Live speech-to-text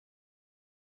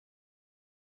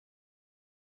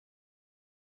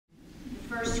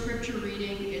First scripture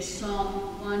reading is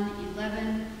Psalm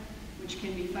 111, which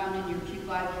can be found in your Pew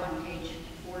Bible on page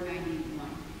 491.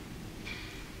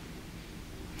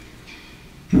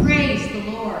 Praise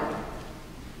the Lord.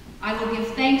 I will give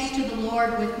thanks to the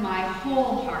Lord with my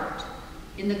whole heart,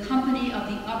 in the company of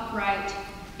the upright,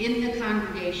 in the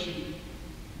congregation.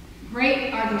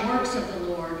 Great are the works of the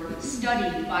Lord,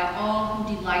 studied by all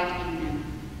who delight in them.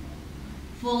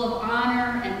 Full of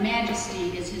honor and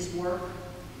majesty is his work,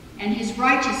 and his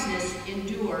righteousness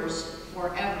endures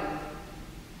forever.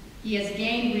 He has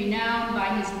gained renown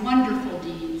by his wonderful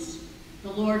deeds.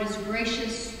 The Lord is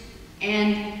gracious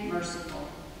and merciful.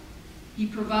 He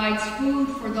provides food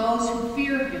for those who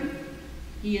fear him.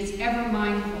 He is ever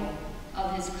mindful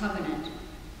of his covenant.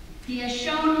 He has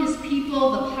shown his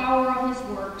people the power of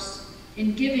his works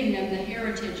in giving them the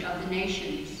heritage of the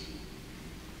nations.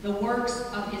 The works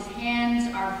of his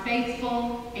hands are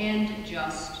faithful and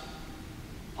just.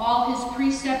 All his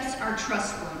precepts are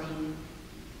trustworthy.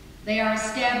 They are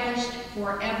established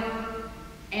forever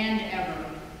and ever,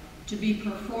 to be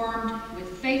performed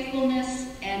with faithfulness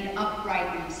and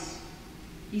uprightness.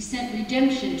 He sent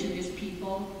redemption to his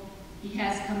people. He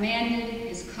has commanded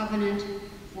his covenant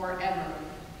forever.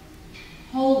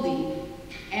 Holy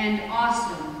and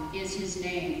awesome is his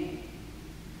name.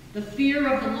 The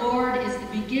fear of the Lord is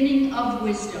the beginning of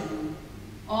wisdom.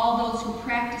 All those who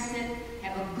practice it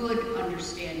have a good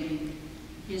understanding.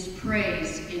 His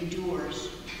praise endures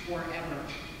forever.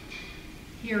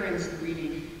 Here ends the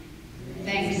reading.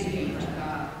 Thanks be to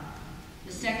God.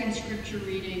 The second scripture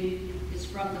reading is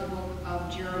from the book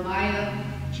of Jeremiah,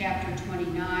 chapter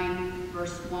 29,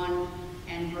 verse 1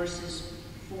 and verses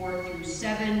 4 through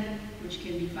 7, which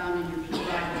can be found in your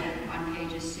Pew Bible on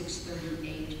pages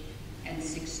 638 and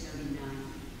 639.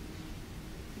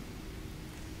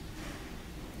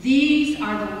 These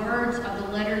are the words of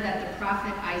the letter that the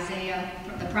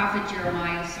prophet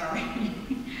Jeremiah,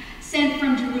 sent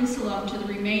from Jerusalem to the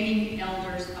remaining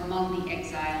elders among the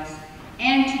exiles,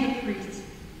 and to the priests,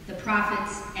 the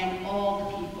prophets, and all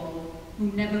the people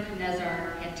whom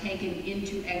Nebuchadnezzar had taken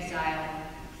into exile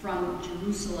from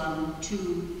Jerusalem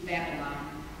to Babylon.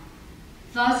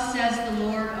 Thus says the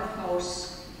Lord of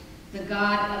hosts, the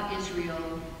God of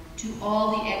Israel, to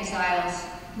all the exiles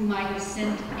whom I have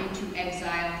sent into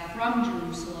exile from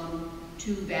Jerusalem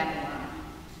to Babylon.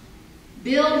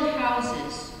 Build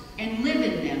houses and live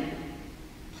in them.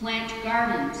 Plant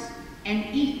gardens and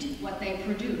eat what they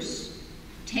produce.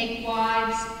 Take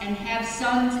wives and have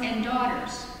sons and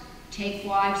daughters. Take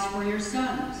wives for your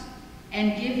sons,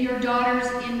 and give your daughters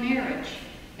in marriage,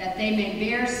 that they may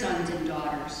bear sons and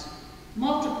daughters.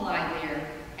 Multiply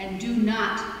there, and do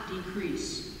not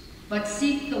decrease, but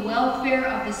seek the welfare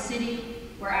of the city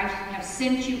where I have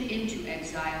sent you into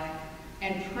exile,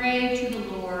 and pray to the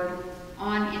Lord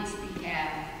on its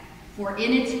behalf, for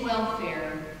in its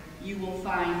welfare you will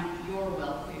find your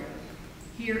welfare.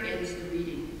 Here ends the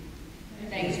reading.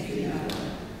 Thanks be to God.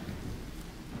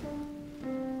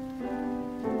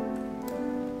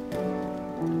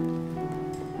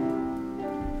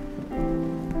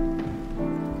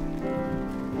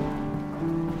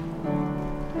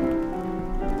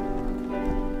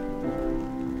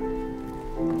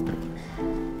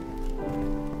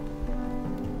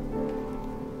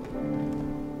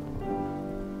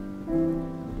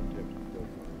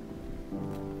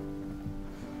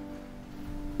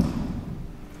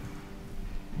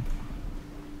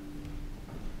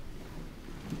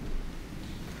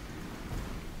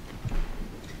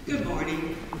 Good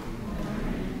morning.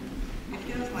 It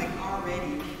feels like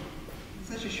already, in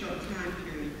such a short time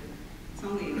period, it's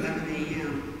only 11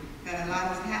 a.m., that a lot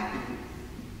has happened.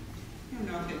 I don't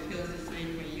know if it feels the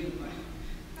same for you, but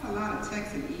I've got a lot of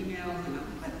texts and emails and a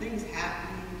lot of things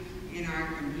happening in our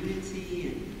community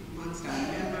and amongst our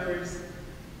members.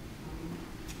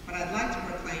 But I'd like to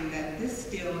proclaim that this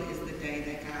still is the day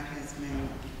that God has made,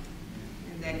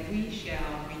 and that we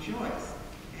shall rejoice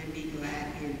and be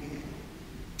glad in it.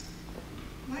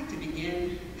 I'd like to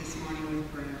begin this morning with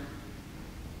prayer.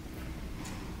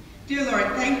 Dear Lord,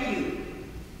 thank you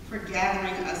for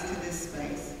gathering us to this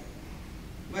space.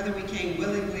 Whether we came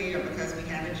willingly or because we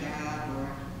had a job, or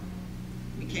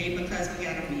we came because we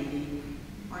had a meeting,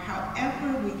 or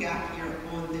however we got here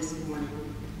on this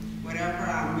morning, whatever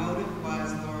our motive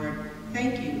was, Lord,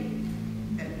 thank you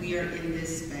that we are in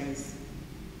this space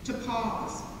to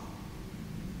pause,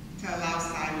 to allow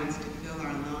silence to fill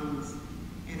our lungs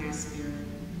and our spirit,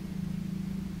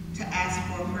 to ask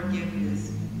for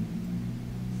forgiveness,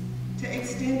 to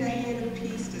extend a hand of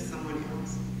peace to someone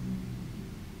else,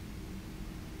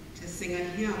 to sing a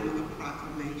hymn of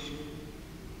proclamation,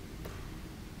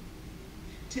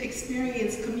 to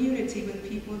experience community with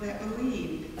people that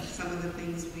believe some of the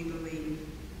things we believe,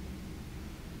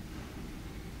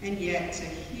 and yet to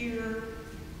hear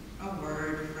a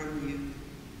word from you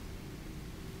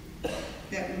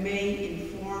that may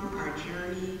inform our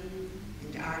journey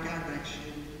and our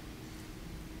direction.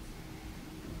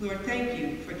 Lord, thank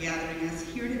you for gathering us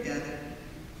here together,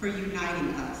 for uniting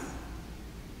us.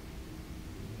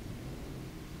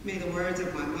 May the words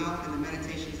of my mouth and the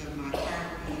meditations of my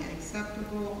heart be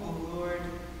acceptable, O Lord,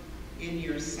 in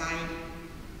your sight.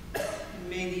 And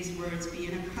may these words be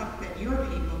in a cup that your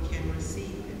people can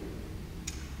receive.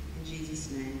 In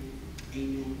Jesus' name,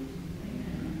 amen.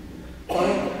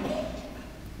 Amen.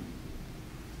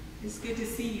 It's good to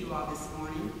see you all this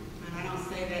morning. And I don't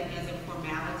say that as a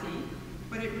formality,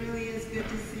 but it really is good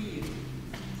to see you.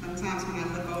 Sometimes when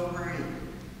I look over and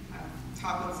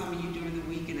talk with some of you during the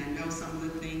week, and I know some of the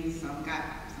things. Some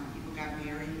people got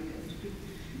married.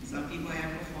 Some people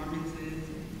have performances.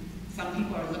 Some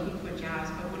people are looking for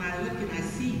jobs. But when I look and I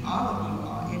see all of you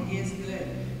all, it is good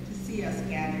to see us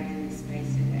gathered in this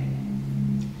space today.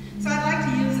 So I'd like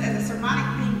to use as a sermonic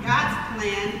theme, God's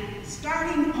plan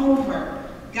starting over.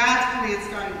 God's plan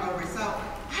starting over. So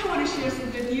I want to share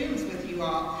some good news with you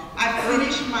all. I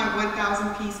finished my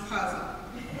 1,000-piece puzzle.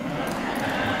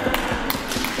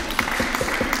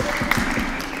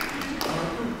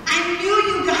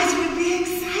 You guys would be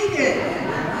excited.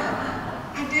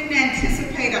 I didn't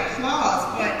anticipate applause,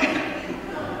 but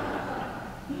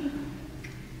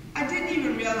I didn't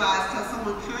even realize till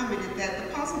someone commented that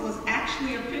the puzzle was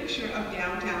actually a picture of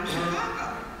downtown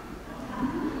Chicago.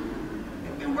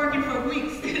 I've been working for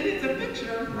weeks, and it's a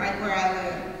picture right where I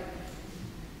live.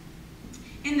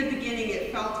 In the beginning,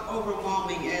 it felt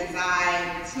overwhelming as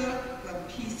I took the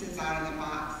pieces out of the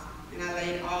box, and I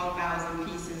laid all 1,000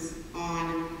 pieces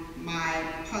on my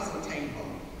puzzle table.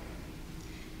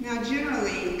 Now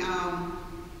generally,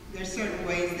 there's certain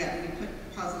ways that we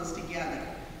put puzzles together,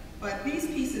 but these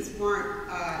pieces weren't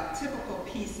typical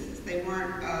pieces. They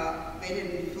weren't, they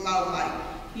didn't flow like,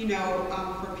 you know,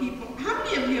 for people. How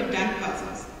many of you have done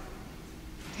puzzles?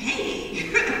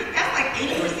 Dang, that's like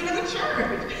 80% of the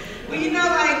church. Well, a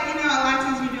lot of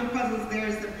times when you're doing puzzles,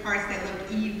 there's the parts that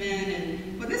look even,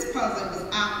 and well, this puzzle was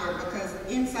awkward because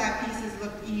inside pieces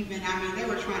looked even. I mean, they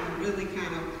were trying to really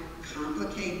kind of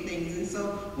complicate things, and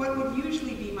so what would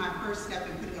usually be my first step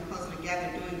in putting a puzzle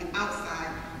together, doing the outside,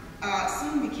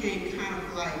 soon became kind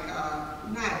of like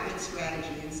not a good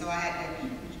strategy, and so I had to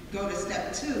go to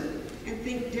step 2 and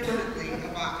think differently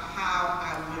about how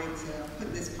I wanted to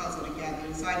put this puzzle together.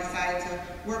 And so I decided to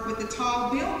work with the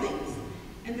tall buildings.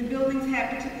 And the buildings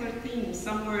had particular themes.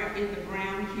 Some were in the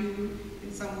brown hue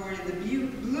and some were in the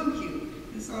blue hue.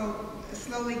 And so I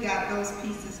slowly got those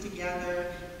pieces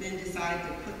together, then decided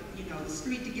to put, the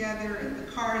street together and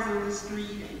the cars on the street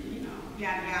and,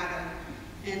 yada yada.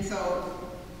 And so,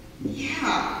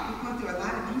 yeah, we went through a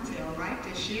lot of detail, right,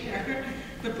 to share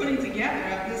the putting together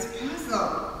of this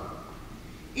puzzle.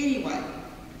 Anyway,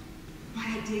 what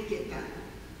I did get done.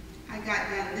 I got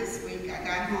done this week. I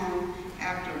got home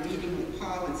after meeting with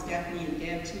Paul and Stephanie and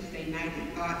Deb Tuesday night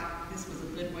and thought this was a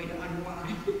good way to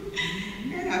unwind.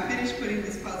 And I finished putting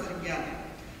this puzzle together.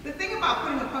 The thing about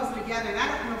putting a puzzle together, and I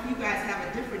don't know if you guys have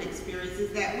a different experience,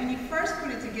 is that when you first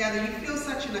put it together, you feel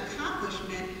such an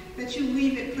accomplishment that you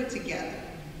leave it put together.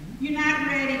 You're not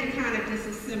ready to kind of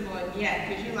disassemble it yet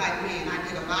because you're like, man, I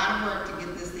did a lot of work to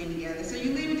get this thing together. So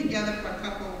you leave it together for a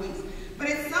couple of weeks. But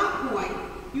at some point,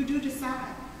 you do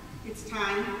decide it's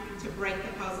time to break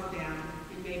the puzzle down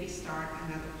and maybe start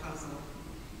another puzzle.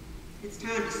 It's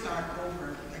time to start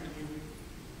over again.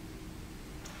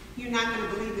 You're not going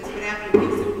to believe this, but after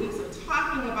weeks and weeks of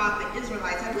talking about the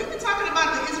Israelites, have we been talking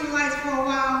about the Israelites for a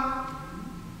while?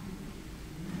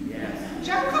 Yes.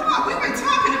 Joe, come on, we've been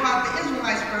talking about the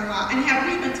Israelites for a while. And have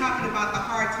we been talking about the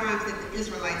hard times that the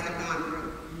Israelites have gone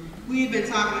through? We've been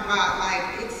talking about,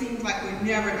 like, it seems like we're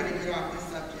never going to get off this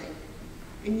subject.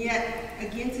 And yet,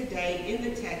 again today, in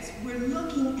the text, we're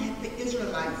looking at the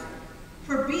Israelites.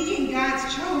 For being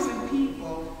God's chosen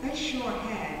people, they sure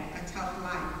had a tough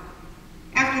life.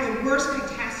 After the worst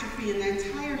catastrophe in the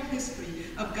entire history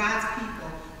of God's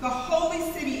people, the holy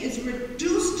city is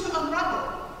reduced to a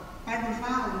rubble by the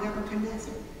vile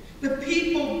Nebuchadnezzar. The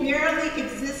people barely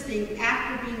existing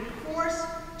after being forced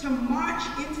to march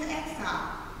into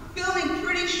exile, feeling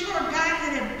pretty sure God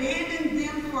had abandoned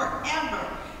them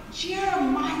forever.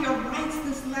 Jeremiah writes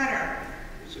this letter,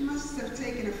 which must have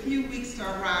taken a few weeks to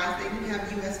arrive. They didn't have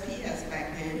USPS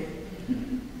back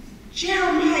then.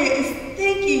 Jeremiah is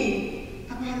thinking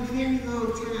about a very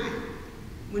long time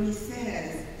when he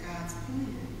says God's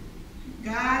plan.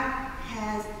 God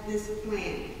has this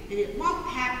plan, and it won't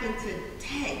happen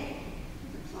today.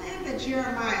 The plan that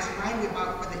Jeremiah is writing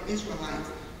about for the Israelites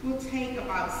will take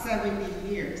about 70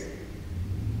 years,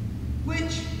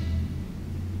 which,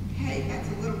 hey, that's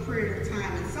a little period of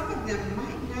time, and some of them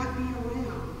might not be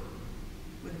around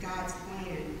when God's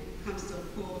plan comes to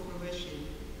full fruition.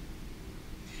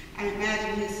 I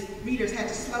imagine his readers had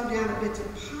to slow down a bit to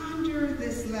ponder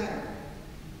this letter.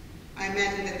 I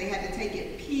imagine that they had to take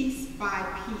it piece by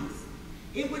piece.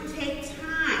 It would take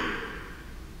time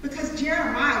because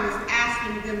Jeremiah was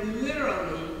asking them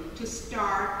literally to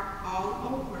start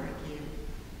all over again.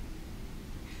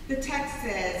 The text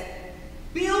says,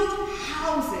 build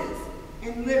houses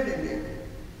and live in them.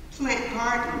 Plant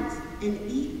gardens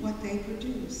and eat what they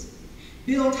produce.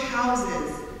 Build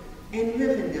houses and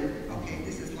live in them. Okay,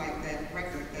 this is like that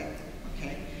record that,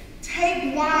 okay.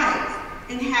 Take wives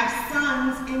and have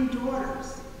sons and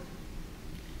daughters.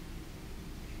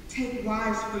 Take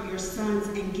wives for your sons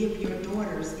and give your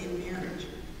daughters in marriage,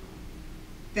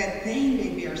 that they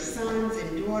may bear sons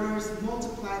and daughters,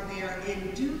 multiply there,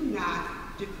 and do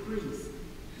not decrease.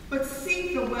 But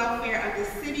seek the welfare of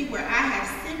the city where I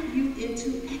have sent you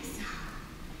into exile,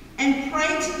 and pray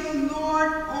to the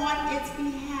Lord on its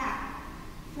behalf,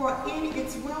 for in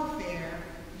its welfare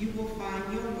you will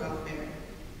find your welfare.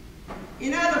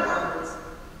 In other words,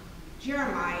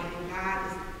 Jeremiah and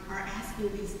God are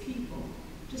asking these people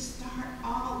to start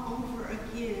all over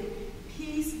again,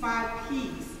 piece by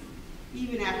piece,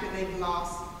 even after they've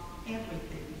lost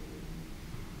everything.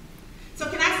 So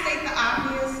can I state the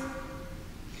obvious?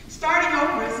 Starting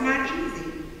over is not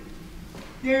easy.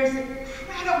 There's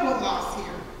incredible loss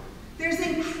here. There's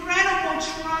incredible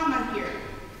trauma here.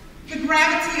 The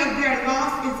gravity of their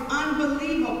loss is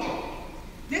unbelievable.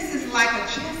 This is like a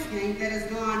chess game that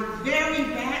has gone very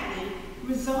badly,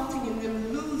 resulting in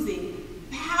them losing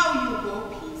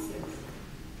valuable pieces.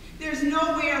 There's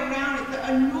no way around it.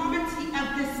 The enormity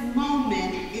of this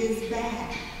moment is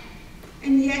bad.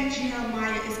 And yet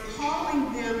Jeremiah is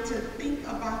calling them to think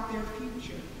about their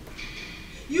future.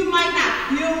 You might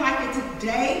not feel like it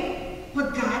today,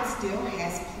 but God still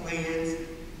has plans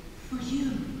for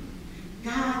you.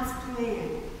 God's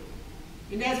plan.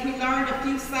 And as we learned a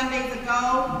few Sundays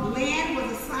ago, land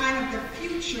was a sign of the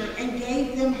future and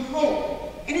gave them hope.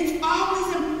 And it's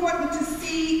always important to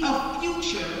see a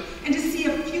future and to see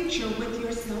a future with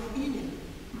yourself in it.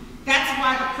 That's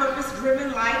why the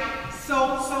Purpose-Driven Life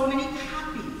sold so many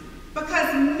copies,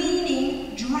 because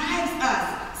meaning drives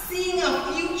us. Seeing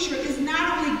a future is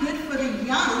not only good for the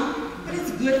young, but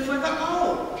it's good for the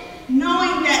old.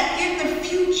 Knowing that in the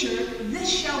future, this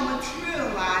shall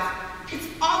materialize, it's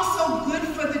also good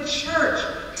for the church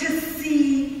to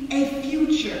see a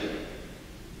future.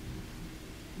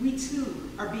 We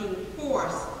too are being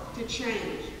forced to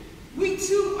change. We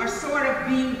too are sort of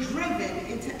being driven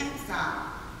into exile.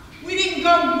 We didn't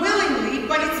go willingly,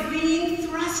 but it's being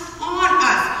thrust on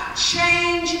us.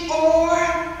 Change or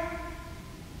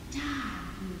die.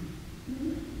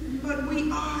 But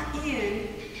we are in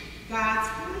God's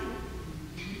plan.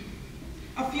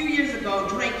 A few years ago,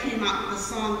 Drake came out with the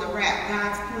song, The Rap,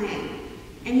 God's Plan.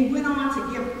 And he went on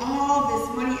to give all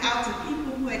this money out to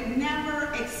people who had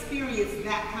never experienced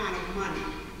that kind of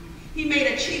money. He made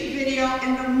a cheap video,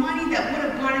 and the money that would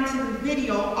have gone into the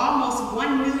video, almost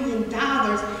 $1 million,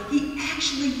 he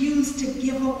actually used to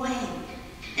give away.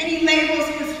 And he labels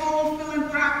his whole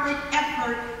philanthropic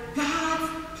effort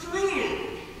God's plan.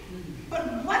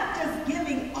 But what does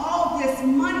giving all this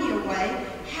money away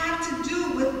have to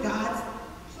do with God's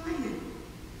plan?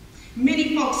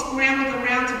 Many folks scrambled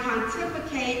around to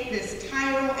pontificate this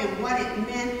title and what it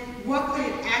meant. What could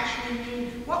it actually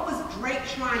mean? What was Drake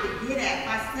trying to get at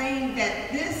by saying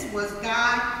that this was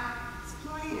God's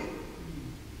plan?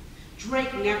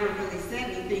 Drake never really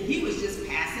said anything. He was just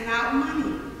passing out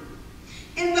money.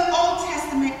 In the Old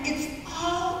Testament, it's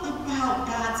all about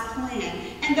God's plan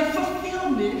and the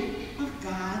fulfillment of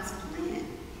God's plan.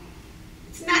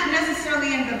 It's not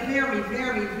necessarily in the very,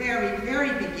 very, very,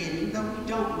 very beginning, though we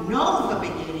don't know the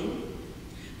beginning.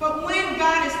 But when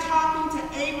God is talking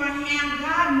to Abraham,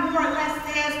 God more or less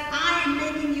says, I am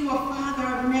making you a father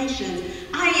of nations.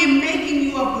 I am making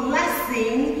you a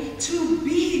blessing to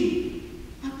be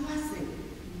a blessing.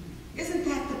 Isn't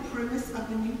that the premise of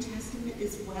the New Testament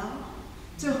as well?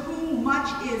 To whom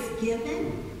much is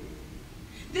given.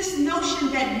 This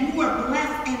notion that you are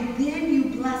blessed and then you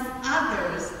bless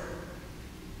others,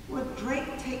 where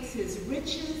Drake takes his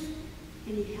riches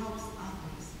and he helps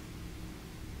others.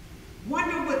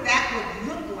 Wonder what that would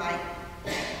look like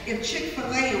if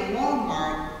Chick-fil-A and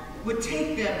Walmart would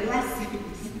take their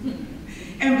blessings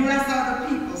and bless other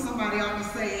people. Somebody ought to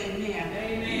say amen.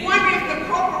 Amen. Wonder if the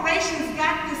corporation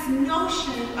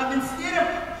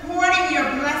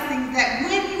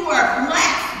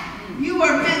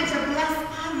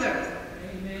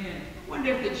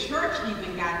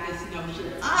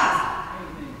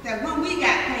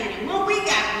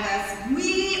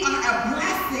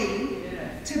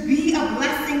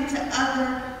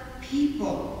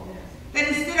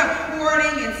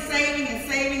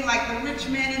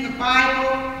rich man in the Bible?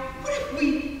 What if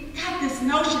we got this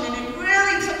notion and it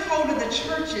really took hold of the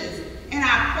churches and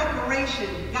our corporation,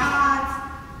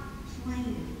 God's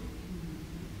plan?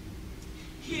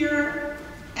 Here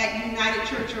at United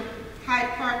Church of Hyde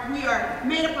Park, we are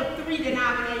made up of 3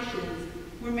 denominations.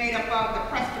 We're made up of the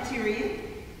Presbyterian,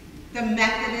 the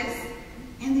Methodist,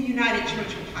 and the United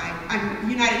Church of Hyde.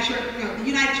 The United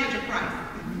Church of Christ.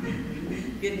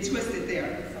 Getting twisted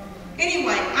there.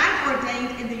 Anyway, I'm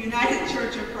ordained in the United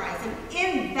Church of Christ, and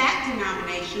in that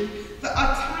denomination, the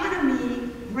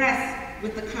autonomy rests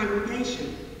with the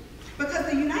congregation. Because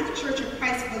the United Church of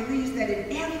Christ believes that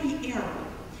in every era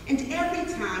and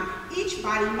every time, each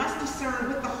body must discern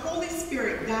with the Holy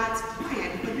Spirit God's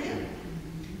plan for them.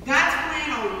 God's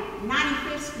plan on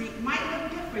 95th Street might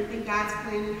look different than God's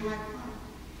plan in Hyde Park.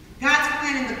 God's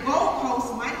plan in the Gold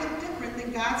Coast might look different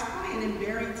than God's plan in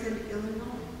Barrington, Illinois.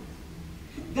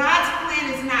 God's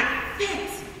plan is not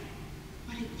fixed,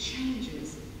 but it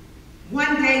changes.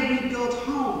 One day we build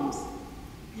homes,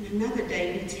 and another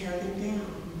day we tear them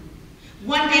down.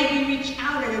 One day we reach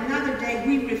out, and another day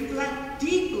we reflect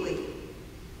deeply,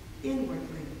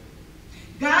 inwardly.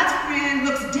 God's plan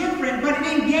looks different, but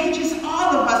it engages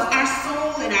all of us, our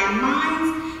soul and our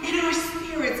minds and our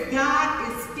spirits.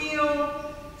 God is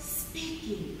still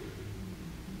speaking.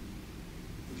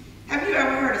 Have you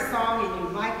ever heard a song and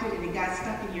you liked it and it got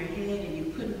stuck in your head and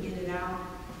you couldn't get it out?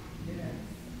 Yes.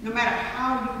 No matter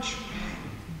how you tried,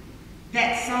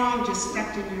 that song just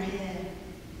stuck in your head.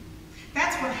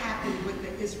 That's what happened with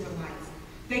the Israelites.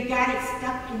 They got it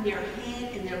stuck in their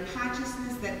head, in their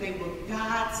consciousness, that they were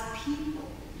God's people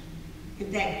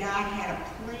and that God had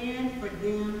a plan for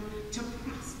them to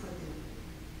prosper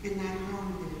them and not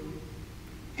harm them.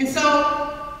 And so,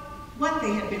 what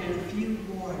they had been in a few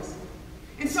wars.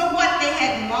 And so what they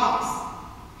had lost.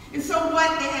 And so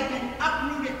what they had been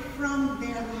uprooted from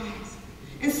their lives.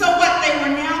 And so what they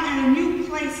were now in a new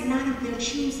place, not of their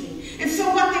choosing. And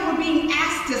so what they were being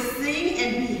asked to sing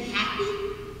and be happy.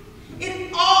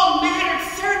 It all mattered,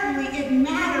 certainly it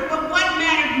mattered, but what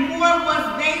mattered more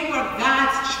was they were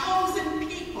God's chosen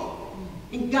people.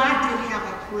 And God did have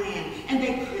a plan, and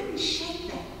they couldn't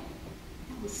shake that.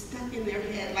 That was stuck in their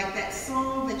head, like that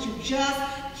song that you just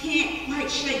can't quite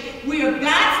shake. We are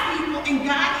God's people, and God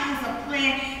has a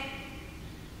plan.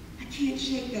 I can't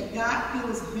shake that. God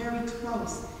feels very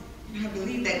close, and I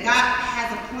believe that God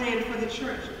has a plan for the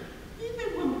church,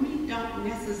 even when we don't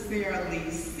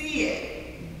necessarily see it.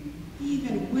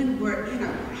 Even when we're in a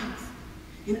box.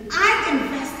 And I'm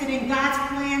invested in God's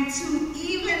plan too,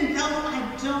 even though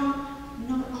I don't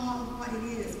know all of what it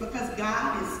is, because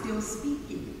God is still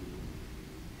speaking.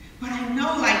 But I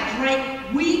know, like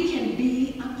Drake, we can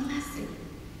be a blessing.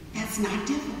 That's not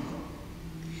difficult.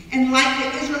 And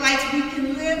like the Israelites, we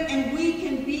can live and we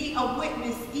can be a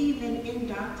witness even in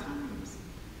dark times.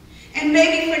 And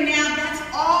maybe for now, that's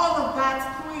all of God's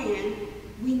plan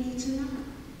we need to know.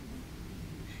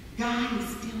 God is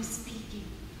still speaking.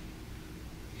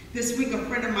 This week, a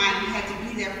friend of mine had to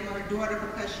be there for her daughter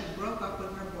because she broke up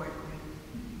with her boyfriend.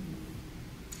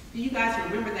 Do you guys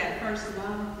remember that first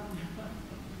love?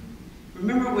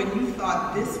 Remember when you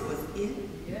thought this was it?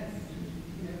 Yes.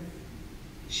 Yes.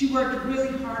 She worked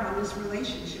really hard on this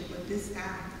relationship with this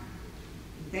guy.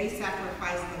 They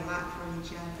sacrificed a lot for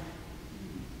each other.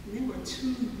 And they were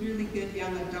 2 really good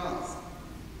young adults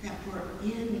that were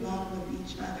in love with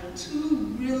each other,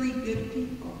 2 really good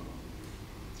people.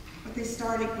 But they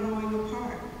started growing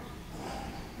apart.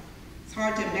 It's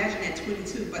hard to imagine at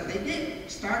 22, but they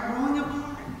did start growing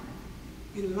apart.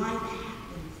 And life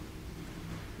happens.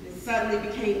 And it suddenly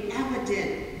became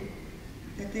evident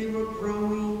that they were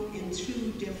growing in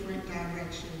 2 different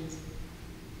directions.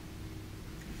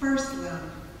 First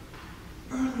love,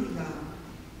 early love.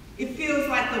 It feels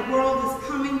like the world is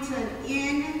coming to an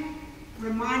end,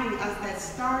 reminding us that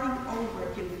starting over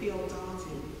can feel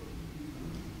daunting.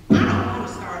 I don't want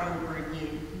to start over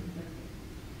again.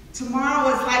 Tomorrow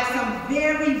is like some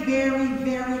very, very,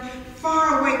 very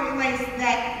far away place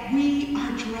that we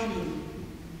are dreading.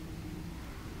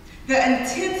 The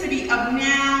intensity of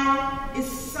now is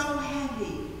so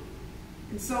heavy.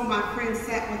 And so my friend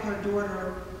sat with her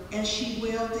daughter as she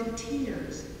wailed in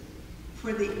tears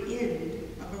for the end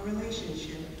of a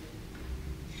relationship.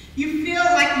 You feel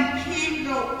like you can't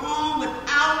go on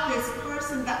without this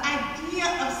person. The idea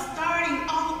of starting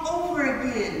all over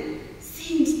again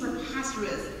seems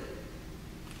preposterous,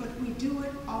 but we do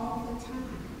it all the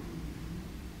time.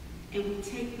 And we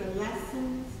take the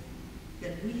lessons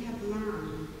that we have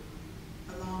learned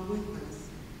along with us.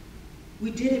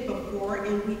 We did it before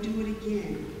and we do it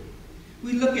again.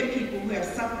 We look at people who have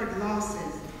suffered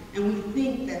losses and we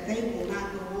think that they will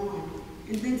not go on.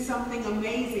 And then something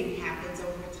amazing happens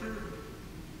over time.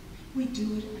 We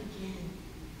do it again.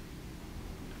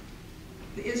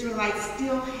 The Israelites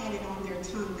still had it on their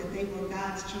tongue that they were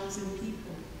God's chosen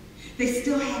people. They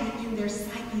still had it in their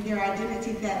psyche, their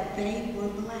identity, that they were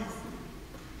blessed.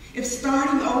 If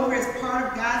starting over is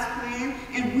part of God's plan,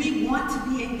 and we want to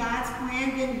be in God's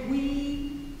plan, then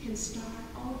we can start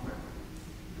over.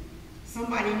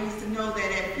 Somebody needs to know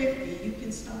that at 50, you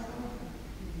can start over.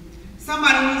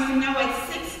 Somebody needs to know at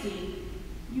 60,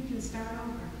 you can start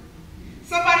over.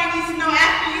 Somebody needs to know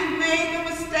after you've made the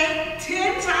mistake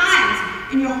 10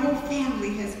 times and your whole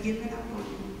family has given up on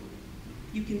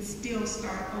you, you can still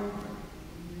start over.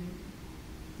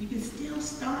 You can still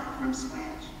start from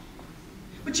scratch.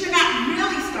 But you're not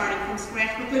really starting from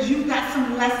scratch because you've got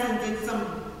some lessons and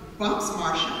some bumps,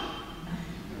 Marsha.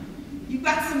 You've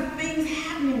got some things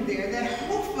happening there that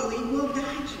hopefully will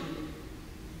guide you.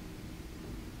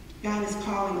 God is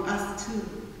calling us too.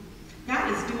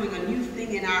 God is doing a new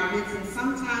thing in our midst, and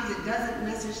sometimes it doesn't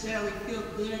necessarily feel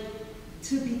good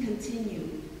to be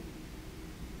continued.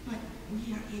 But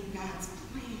we are in God's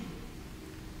plan.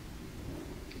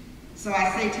 So I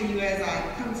say to you as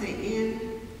I come to end,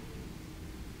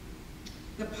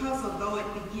 the puzzle, though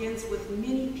it begins with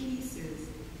many pieces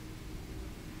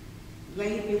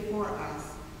laid before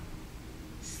us,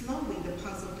 slowly the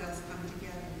puzzle does come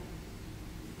together.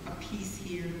 A piece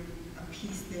here, a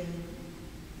piece there,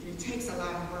 and it takes a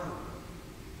lot of work.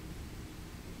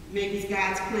 Maybe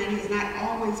God's plan has not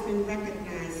always been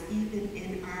recognized even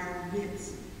in our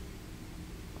midst,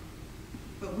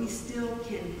 but we still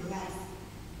can bless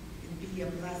and be a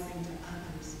blessing to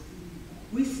others.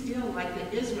 We still, like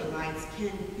the Israelites,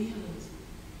 can build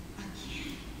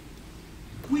again.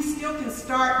 We still can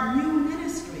start new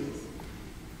ministries.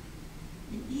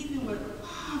 And even with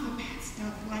all the bad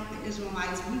stuff like the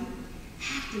Israelites, we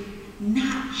have to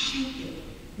not shake it,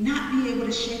 not be able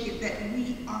to shake it that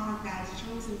we are God's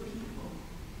chosen people.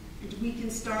 And we can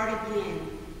start again.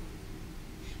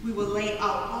 We will lay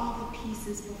out all the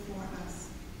pieces before us.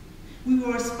 We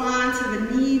will respond to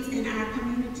the needs in our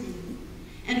community.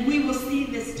 And we will see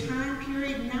this time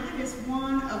period not as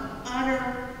one of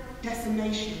utter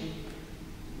decimation.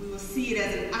 We will see it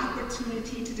as an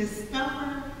opportunity to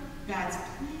discover God's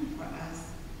plan for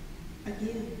us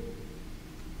again.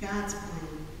 God's plan.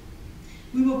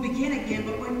 We will begin again,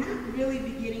 but we're not really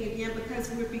beginning again because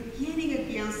we're beginning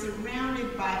again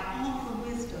surrounded by all the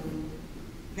wisdom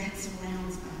that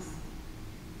surrounds us.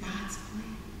 God's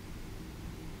plan.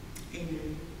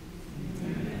 Amen.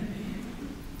 Amen.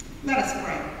 Let us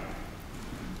pray.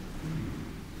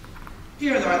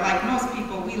 Dear Lord, like most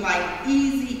people, we like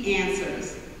easy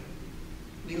answers.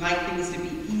 We like things to be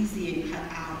easy and cut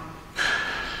out.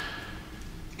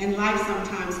 And life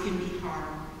sometimes can be hard.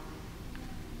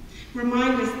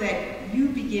 Remind us that you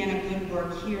began a good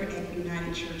work here at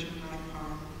United Church of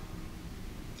Hyde,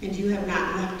 and you have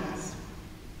not left us.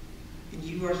 And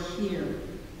you are here.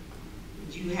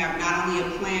 And you have not only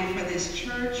a plan for this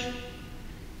church,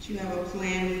 but you have a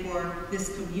plan for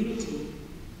this community.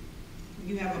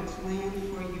 You have a plan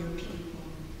for your people.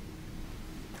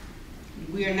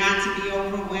 We are not to be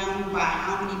overwhelmed by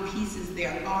how many pieces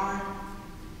there are.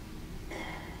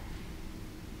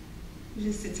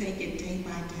 Just to take it day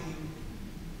by day.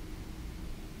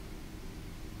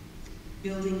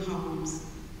 Building homes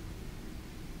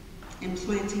and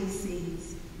planting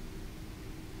seeds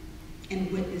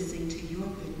and witnessing to your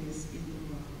goodness in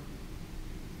the world.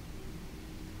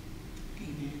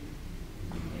 Amen.